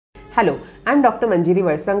Hello, I am Dr. Manjiri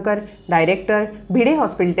Valsangkar, Director, Bhide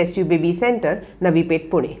Hospital Test Tube Baby Center, Navi Peth,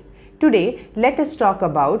 Pune. Today, let us talk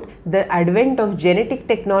about the advent of genetic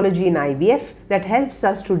technology in IVF that helps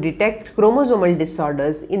us to detect chromosomal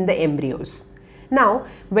disorders in the embryos. Now,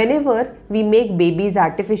 whenever we make babies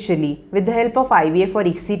artificially with the help of IVF or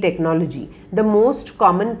ICSI technology, the most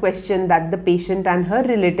common question that the patient and her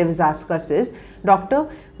relatives ask us is, Doctor,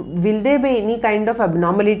 will there be any kind of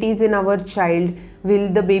abnormalities in our child? Will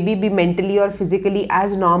the baby be mentally or physically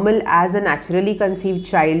as normal as a naturally conceived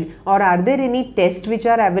child, or are there any tests which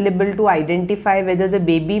are available to identify whether the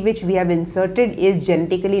baby which we have inserted is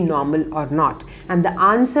genetically normal or not? And the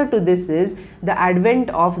answer to this is the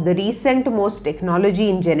advent of the recent most technology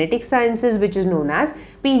in genetic sciences, which is known as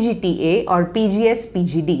PGTA or PGS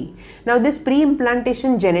PGD. Now this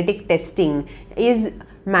pre-implantation genetic testing is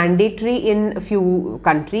mandatory in a few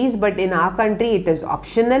countries, but in our country it is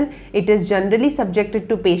optional. It is generally subjected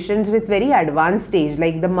to patients with very advanced age,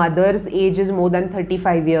 like the mother's age is more than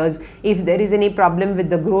 35 years, if there is any problem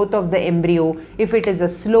with the growth of the embryo, if it is a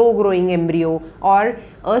slow growing embryo or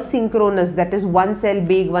asynchronous, that is one cell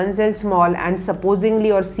big, one cell small, and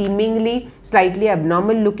supposedly or seemingly slightly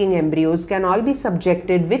abnormal looking embryos can all be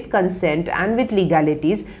subjected with consent and with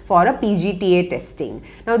legalities for a PGTA testing.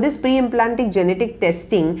 Now this pre-implantic genetic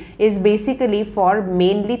testing is basically for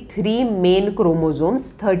mainly three main chromosomes,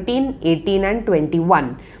 13, 18 and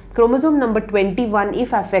 21. Chromosome number 21,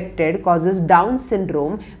 if affected, causes Down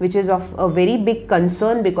syndrome, which is of a very big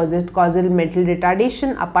concern because it causes mental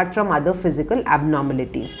retardation apart from other physical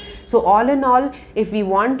abnormalities. So all in all, if we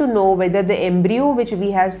want to know whether the embryo which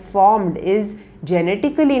we have formed is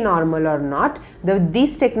genetically normal or not,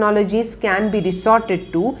 these technologies can be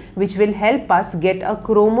resorted to, which will help us get a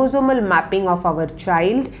chromosomal mapping of our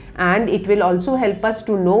child, and it will also help us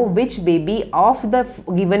to know which baby of the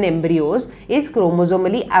given embryos is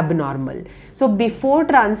chromosomally abnormal. So before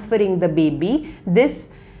transferring the baby, this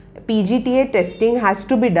PGTA testing has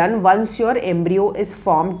to be done once your embryo is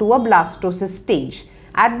formed to a blastocyst stage.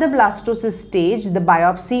 At the blastocyst stage, the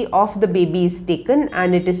biopsy of the baby is taken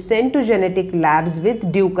and it is sent to genetic labs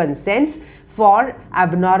with due consents for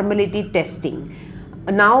abnormality testing.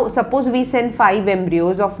 Now, suppose we send 5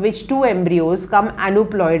 embryos, of which 2 embryos come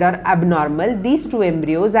aneuploid or abnormal. These 2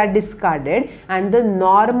 embryos are discarded and the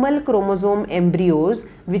normal chromosome embryos,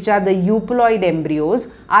 which are the euploid embryos,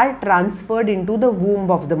 are transferred into the womb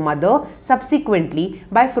of the mother subsequently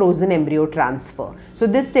by frozen embryo transfer. So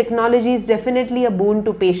this technology is definitely a boon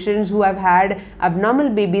to patients who have had abnormal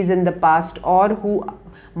babies in the past or who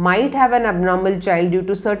might have an abnormal child due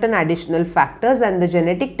to certain additional factors, and the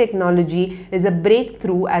genetic technology is a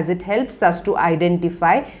breakthrough as it helps us to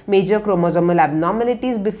identify major chromosomal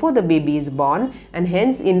abnormalities before the baby is born, and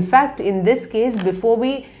hence in fact in this case before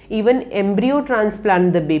we even embryo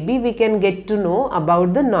transplant the baby, we can get to know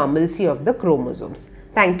about the normalcy of the chromosomes.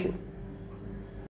 Thank you.